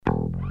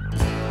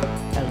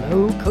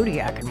Hello,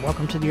 Kodiak, and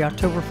welcome to the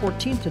October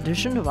 14th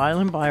edition of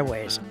Island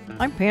Byways.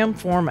 I'm Pam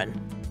Foreman.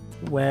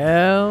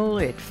 Well,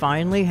 it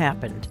finally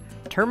happened.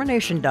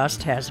 Termination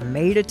dust has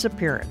made its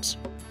appearance.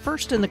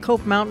 First in the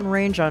Cope Mountain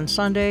Range on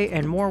Sunday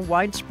and more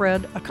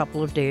widespread a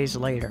couple of days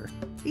later.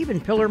 Even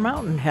Pillar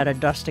Mountain had a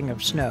dusting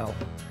of snow.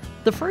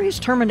 The phrase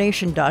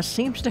termination dust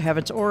seems to have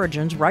its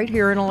origins right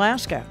here in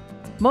Alaska.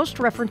 Most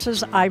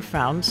references I've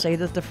found say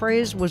that the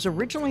phrase was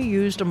originally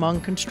used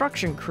among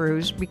construction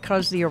crews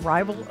because the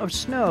arrival of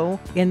snow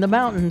in the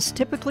mountains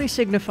typically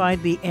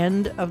signified the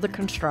end of the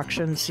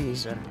construction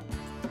season.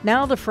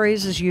 Now the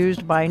phrase is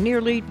used by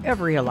nearly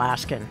every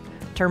Alaskan.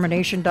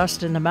 Termination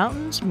dust in the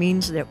mountains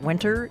means that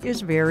winter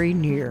is very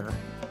near.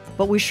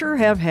 But we sure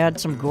have had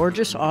some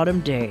gorgeous autumn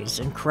days,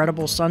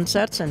 incredible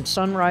sunsets and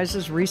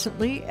sunrises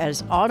recently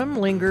as autumn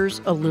lingers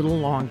a little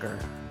longer.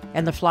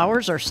 And the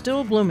flowers are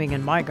still blooming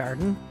in my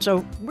garden,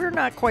 so we're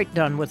not quite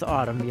done with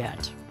autumn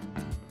yet.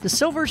 The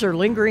silvers are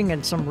lingering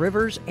in some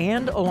rivers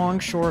and along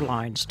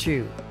shorelines,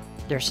 too.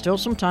 There's still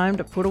some time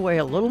to put away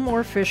a little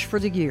more fish for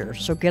the year,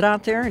 so get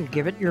out there and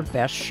give it your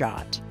best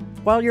shot.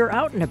 While you're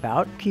out and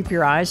about, keep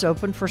your eyes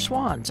open for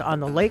swans on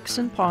the lakes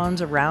and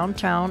ponds around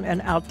town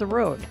and out the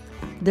road.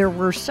 There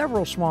were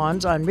several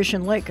swans on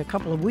Mission Lake a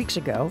couple of weeks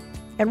ago,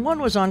 and one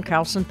was on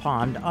Cowson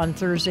Pond on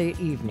Thursday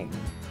evening.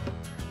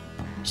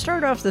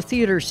 Start off the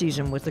theater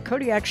season with the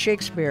Kodiak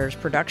Shakespeare's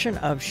production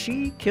of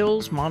She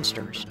Kills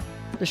Monsters.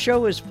 The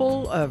show is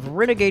full of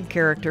renegade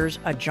characters,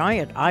 a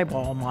giant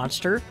eyeball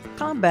monster,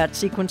 combat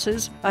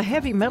sequences, a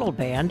heavy metal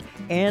band,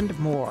 and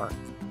more.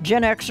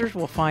 Gen Xers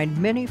will find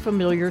many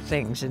familiar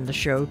things in the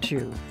show,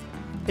 too.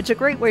 It's a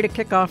great way to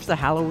kick off the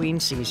Halloween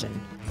season.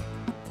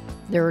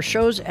 There are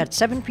shows at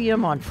 7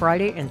 p.m. on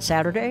Friday and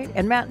Saturday,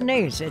 and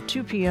matinees at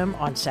 2 p.m.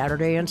 on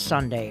Saturday and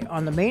Sunday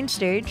on the main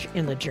stage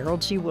in the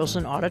Gerald C.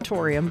 Wilson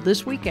Auditorium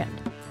this weekend.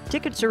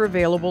 Tickets are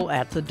available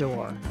at the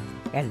door.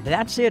 And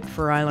that's it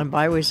for Island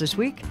Byways this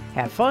week.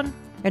 Have fun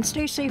and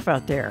stay safe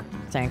out there.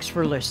 Thanks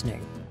for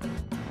listening.